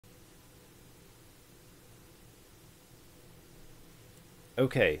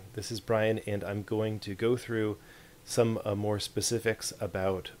Okay, this is Brian, and I'm going to go through some more specifics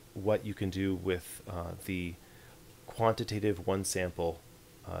about what you can do with the quantitative one sample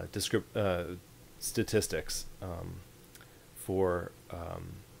statistics for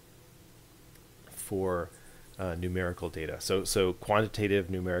numerical data. So quantitative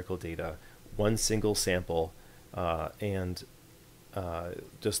numerical data, one single sample, and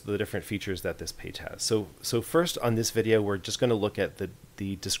just the different features that this page has. So first on this video, we're just going to look at the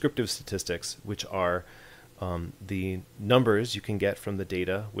descriptive statistics, which are the numbers you can get from the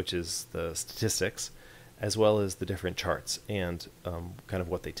data, which is the statistics, as well as the different charts and kind of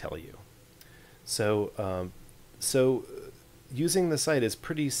what they tell you. So using the site is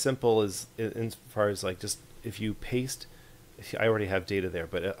pretty simple as far as like just if you paste, I already have data there,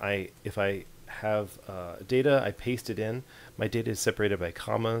 but if I have data, I paste it in. My data is separated by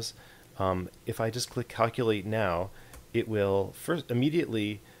commas. If I just click calculate now, it will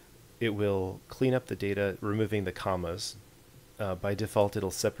immediately clean up the data, removing the commas. By default, it'll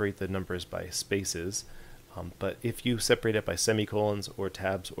separate the numbers by spaces. But if you separate it by semicolons or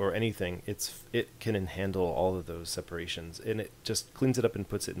tabs or anything, it can handle all of those separations, and it just cleans it up and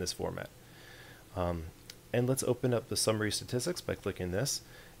puts it in this format. And let's open up the summary statistics by clicking this,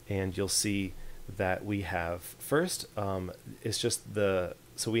 and you'll see that we have first, it's just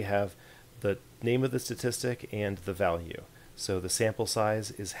so we have the name of the statistic and the value. So the sample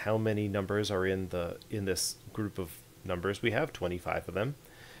size is how many numbers are in this group of numbers. We have 25 of them,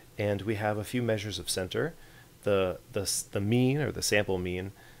 and we have a few measures of center. The mean, or the sample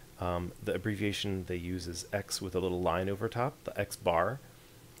mean, the abbreviation they use is X with a little line over top, the X bar.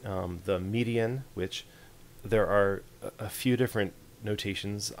 The median, which there are a few different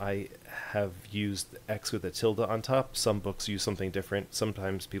notations. I have used X with a tilde on top. Some books use something different.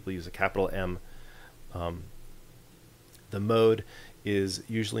 Sometimes people use a capital M. The mode is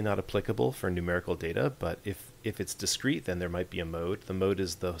usually not applicable for numerical data, but if it's discrete, then there might be a mode. The mode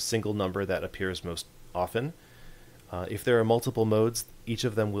is the single number that appears most often. If there are multiple modes, each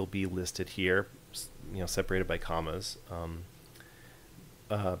of them will be listed here, separated by commas.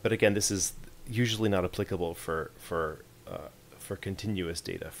 But again, this is usually not applicable for continuous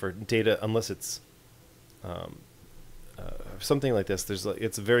data. For data, unless it's something like this,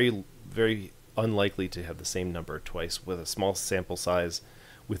 it's very, very unlikely to have the same number twice with a small sample size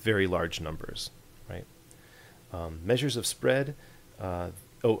with very large numbers, right? Measures of spread, and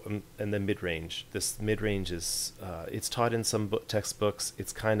then mid-range. This mid-range is it's taught in some textbooks.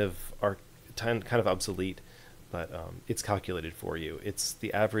 It's kind of obsolete, but it's calculated for you. It's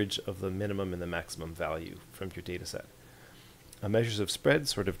the average of the minimum and the maximum value from your data set. Measures of spread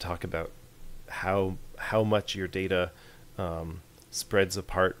sort of talk about how much your data spreads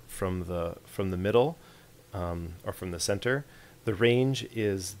apart from the middle or from the center. The range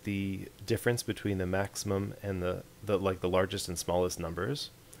is the difference between the maximum and the largest and smallest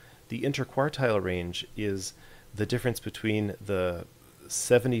numbers. The interquartile range is the difference between the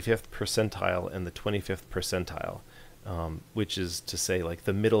 75th percentile and the 25th percentile, which is to say like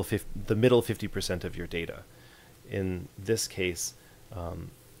the middle 50% of your data. In this case,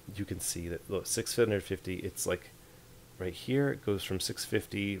 you can see that look, 650, it's like right here, it goes from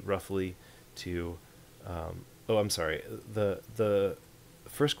 650 roughly to, I'm sorry, the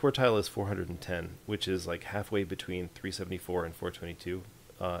first quartile is 410, which is like halfway between 374 and 422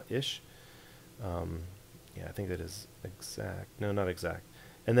 ish. Yeah, I think that is exact. No, not exact.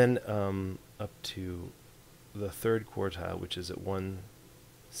 And then up to the third quartile, which is at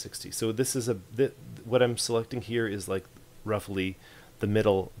 160. So this is what I'm selecting here is like roughly the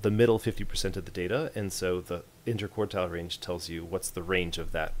middle 50% of the data, and so the interquartile range tells you what's the range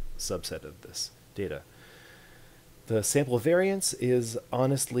of that subset of this data. The sample variance is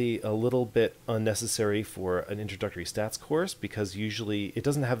honestly a little bit unnecessary for an introductory stats course because usually it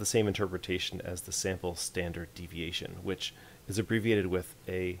doesn't have the same interpretation as the sample standard deviation, which is abbreviated with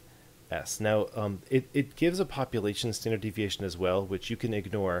AS. Now, it gives a population standard deviation as well, which you can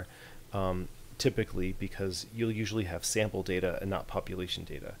ignore typically because you'll usually have sample data and not population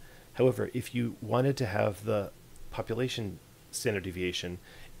data. However, if you wanted to have the population standard deviation,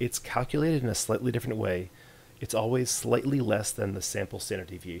 it's calculated in a slightly different way. It's always slightly less than the sample standard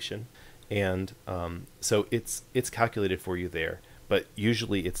deviation, and so it's calculated for you there, but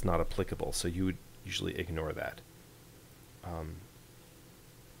usually it's not applicable, so you would usually ignore that.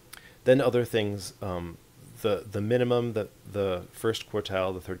 Then other things, the minimum, the first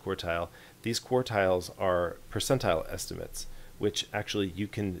quartile, the third quartile, these quartiles are percentile estimates, which actually you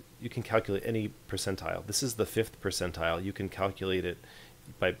can calculate any percentile. This is the 5th percentile. You can calculate it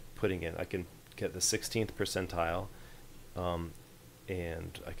by putting in, I can get the 16th percentile,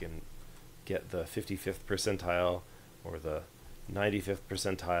 and I can get the 55th percentile or the 95th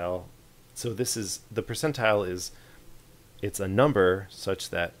percentile. So this is, the percentile is, it's a number such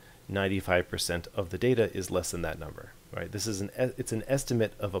that 95% of the data is less than that number, right? This is it's an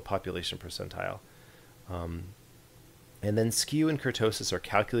estimate of a population percentile. And then skew and kurtosis are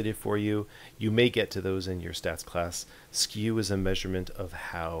calculated for you. You may get to those in your stats class. Skew is a measurement of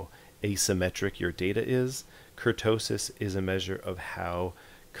how asymmetric your data is. Kurtosis is a measure of how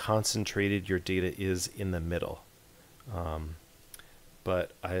concentrated your data is in the middle.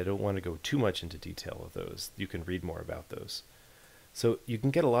 But I don't want to go too much into detail of those. You can read more about those. So you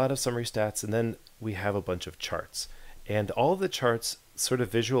can get a lot of summary stats, and then we have a bunch of charts. And all of the charts sort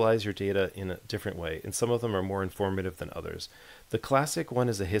of visualize your data in a different way, and some of them are more informative than others. The classic one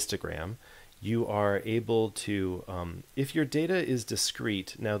is a histogram. You are able to, if your data is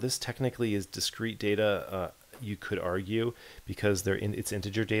discrete, now this technically is discrete data, you could argue, because it's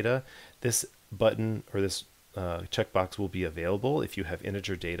integer data. This button or this checkbox will be available if you have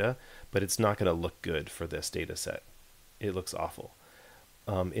integer data, but it's not going to look good for this data set. It looks awful.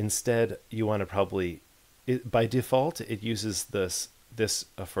 Instead, you want to probably, by default, it uses this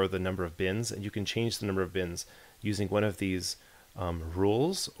for the number of bins, and you can change the number of bins using one of these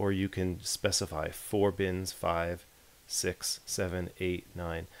rules, or you can specify 4 bins, 5, 6, 7, 8,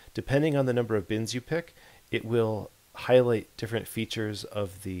 9. Depending on the number of bins you pick, it will highlight different features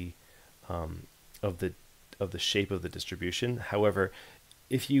of the shape of the distribution. However,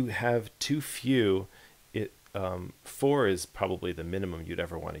 if you have too few, 4 is probably the minimum you'd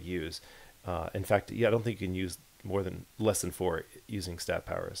ever want to use. In fact, I don't think you can use less than 4 using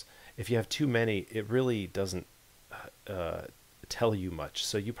StatPowers. If you have too many, it really doesn't tell you much.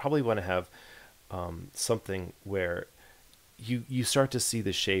 So you probably want to have something where you start to see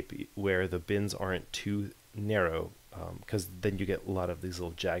the shape where the bins aren't too narrow, because then you get a lot of these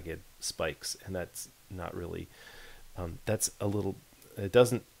little jagged spikes, and that's not really, that's a little, it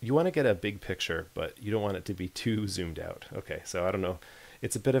doesn't, you want to get a big picture, but you don't want it to be too zoomed out. Okay, so I don't know.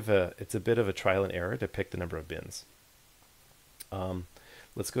 It's a bit of a trial and error to pick the number of bins.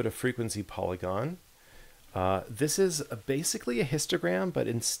 Let's go to frequency polygon. This is basically a histogram, but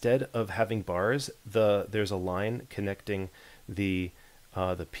instead of having bars, there's a line connecting the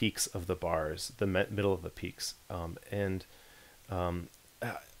peaks of the bars, the middle of the peaks.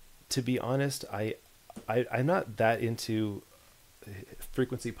 To be honest, I'm not that into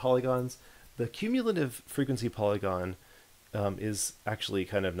frequency polygons. The cumulative frequency polygon is actually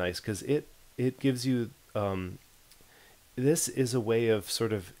kind of nice, because it gives you, this is a way of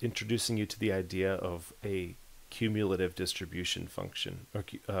sort of introducing you to the idea of a cumulative distribution function,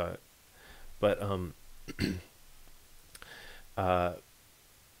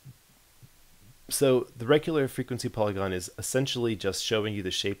 so the regular frequency polygon is essentially just showing you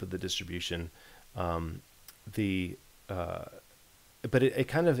the shape of the distribution. But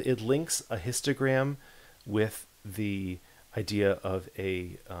it links a histogram with the idea of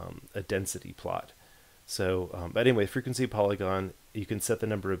a density plot. So, but anyway, frequency polygon, you can set the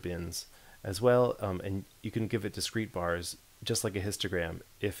number of bins as well, and you can give it discrete bars, just like a histogram,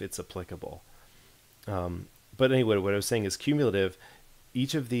 if it's applicable. But anyway, what I was saying is cumulative.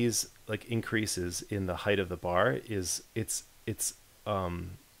 Each of these increases in the height of the bar is each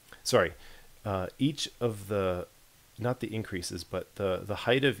of the, not the increases, but the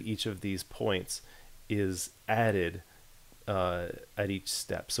height of each of these points is added at each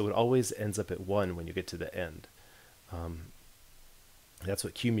step. So it always ends up at 1 when you get to the end. That's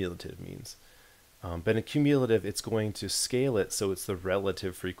what cumulative means. But in cumulative, it's going to scale it so it's the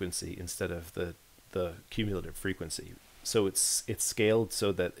relative frequency instead of the cumulative frequency. So it's scaled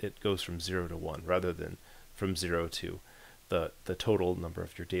so that it goes from 0 to 1 rather than from 0 to the total number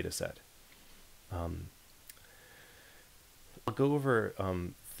of your data set. I'll go over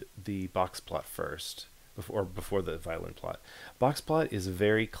the box plot first, before the violin plot. Box plot is a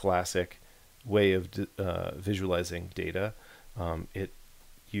very classic way of visualizing data.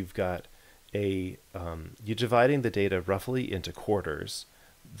 You've got you're dividing the data roughly into quarters.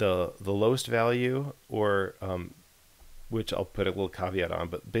 The lowest value, or which I'll put a little caveat on,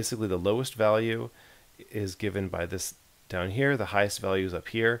 but basically the lowest value is given by this down here, the highest value is up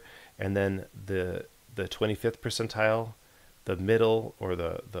here, and then the 25th percentile, the middle, or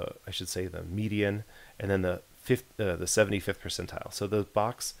I should say the median, and then the 75th percentile. So the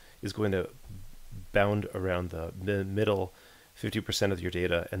box is going to bound around the middle 50% of your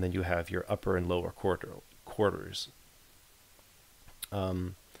data, and then you have your upper and lower quarters.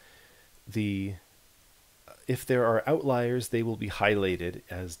 If there are outliers, they will be highlighted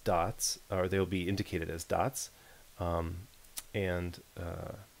as dots, or they will be indicated as dots. and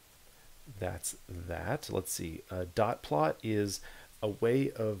that's that. Let's see. A dot plot is a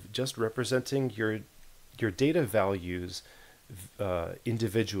way of just representing your data values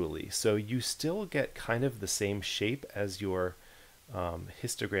individually. So you still get kind of the same shape as your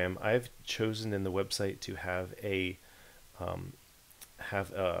histogram. I've chosen in the website to have a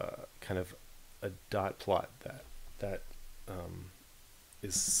kind of a dot plot that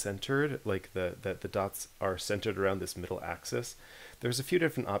is centered, like that the dots are centered around this middle axis. There's a few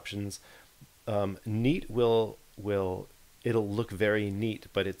different options. Neat will it'll look very neat,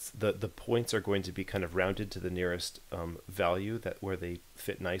 but it's the points are going to be kind of rounded to the nearest value that where they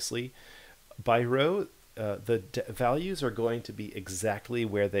fit nicely. By row, the values are going to be exactly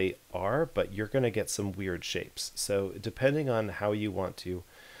where they are, but you're going to get some weird shapes. So depending on how you want to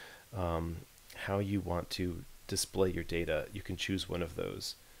display your data, you can choose one of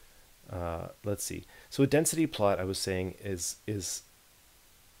those. Let's see. So a density plot, I was saying,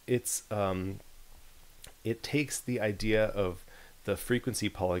 it takes the idea of the frequency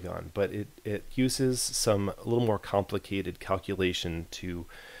polygon, but it uses some a little more complicated calculation to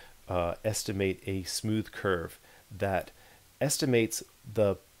estimate a smooth curve that estimates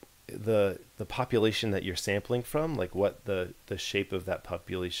the population that you're sampling from, like what the shape of that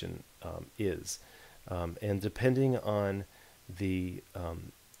population is, and depending on the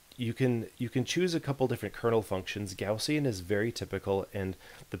you can choose a couple different kernel functions. Gaussian is very typical, and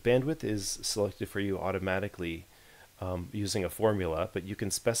the bandwidth is selected for you automatically using a formula, but you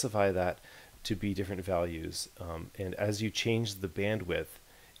can specify that to be different values. And as you change the bandwidth,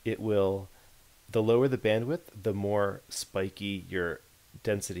 the lower the bandwidth, the more spiky your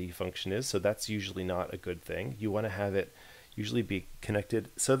density function is. So that's usually not a good thing. You want to have it usually be connected.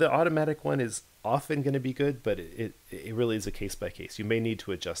 So the automatic one is often going to be good, but it really is a case by case. You may need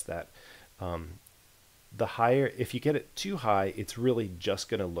to adjust that. The higher, if you get it too high, it's really just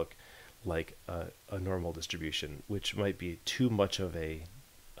going to look like a normal distribution, which might be too much of a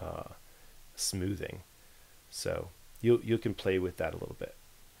smoothing. So you can play with that a little bit.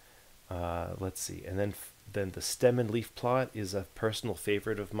 Let's see, and then the stem and leaf plot is a personal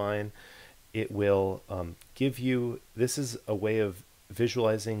favorite of mine. It will give you, this is a way of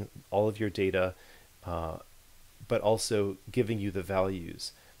visualizing all of your data, but also giving you the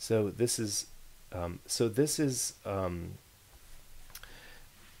values. So this is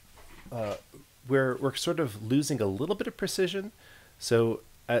we're sort of losing a little bit of precision. So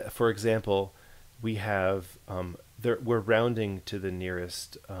for example, we have we're rounding to the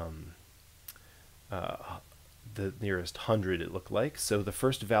nearest 100, it looked like. So the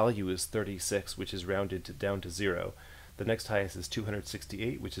first value is 36, which is rounded down to 0. The next highest is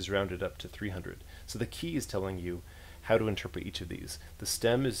 268, which is rounded up to 300. So the key is telling you how to interpret each of these. The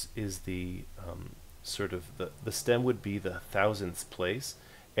stem is the sort of the stem would be the thousandths place,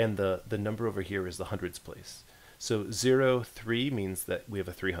 and the number over here is the hundreds place. So 0, 3 means that we have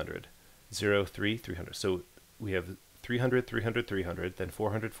a 300. 0, 3, 300. So we have 300, 300, 300, then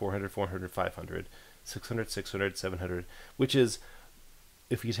 400, 400, 400, 500, 600, 600, 700, which is,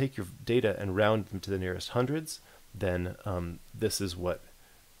 if you take your data and round them to the nearest hundreds, then this is what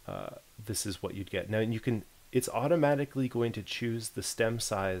you'd get. Now it's automatically going to choose the stem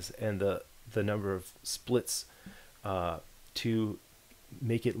size and the number of splits to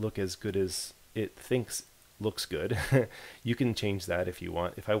make it look as good as it thinks looks good. You can change that if you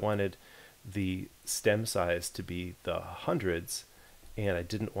want. If I wanted the stem size to be the hundreds and I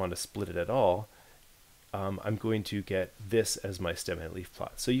didn't want to split it at all, I'm going to get this as my stem and leaf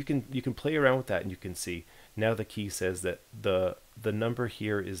plot. So you can play around with that, and you can see now the key says that the number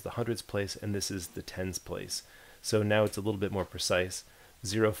here is the hundreds place and this is the tens place. So now it's a little bit more precise.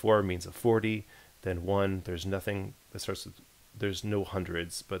 0, 4 means a 40, then 1, there's nothing that starts with, there's no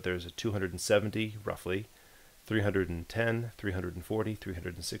hundreds, but there's a 270 roughly, 310, 340,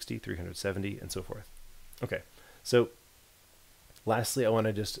 360, 370, and so forth. Okay, so lastly, I want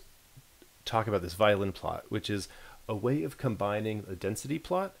to just talk about this violin plot, which is a way of combining a density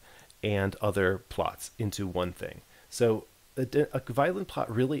plot and other plots into one thing. So a violin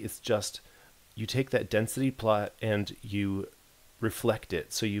plot really is just, you take that density plot and you reflect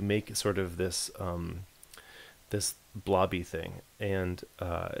it. So you make sort of this this blobby thing, and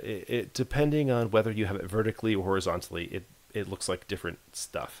it depending on whether you have it vertically or horizontally, it looks like different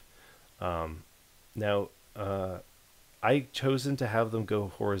stuff. Now I've chosen to have them go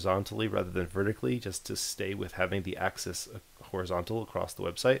horizontally rather than vertically, just to stay with having the axis horizontal across the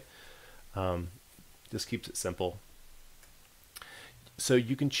website. This keeps it simple. So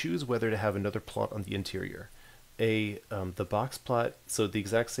you can choose whether to have another plot on the interior. the box plot, so the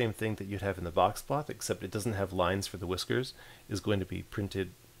exact same thing that you'd have in the box plot, except it doesn't have lines for the whiskers, is going to be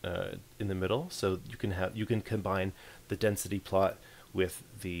printed in the middle. So you can combine the density plot with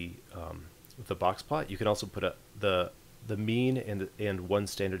the box plot. You can also put the mean and one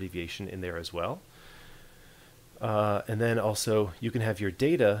standard deviation in there as well. And then also you can have your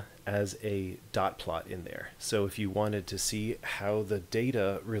data as a dot plot in there. So if you wanted to see how the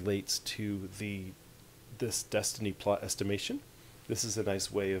data relates to this destiny plot estimation, this is a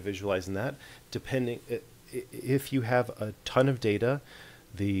nice way of visualizing that. If you have a ton of data,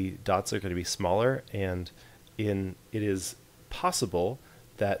 the dots are going to be smaller, and it is possible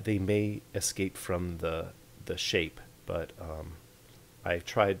that they may escape from the shape, but I've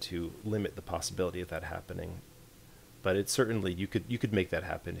tried to limit the possibility of that happening. But it's certainly, you could make that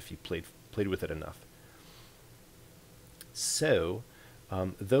happen if you played with it enough. So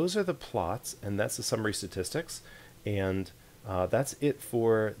those are the plots, and that's the summary statistics, and that's it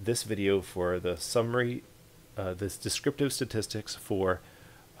for this video for the summary, this descriptive statistics for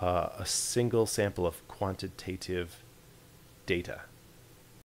a single sample of quantitative data.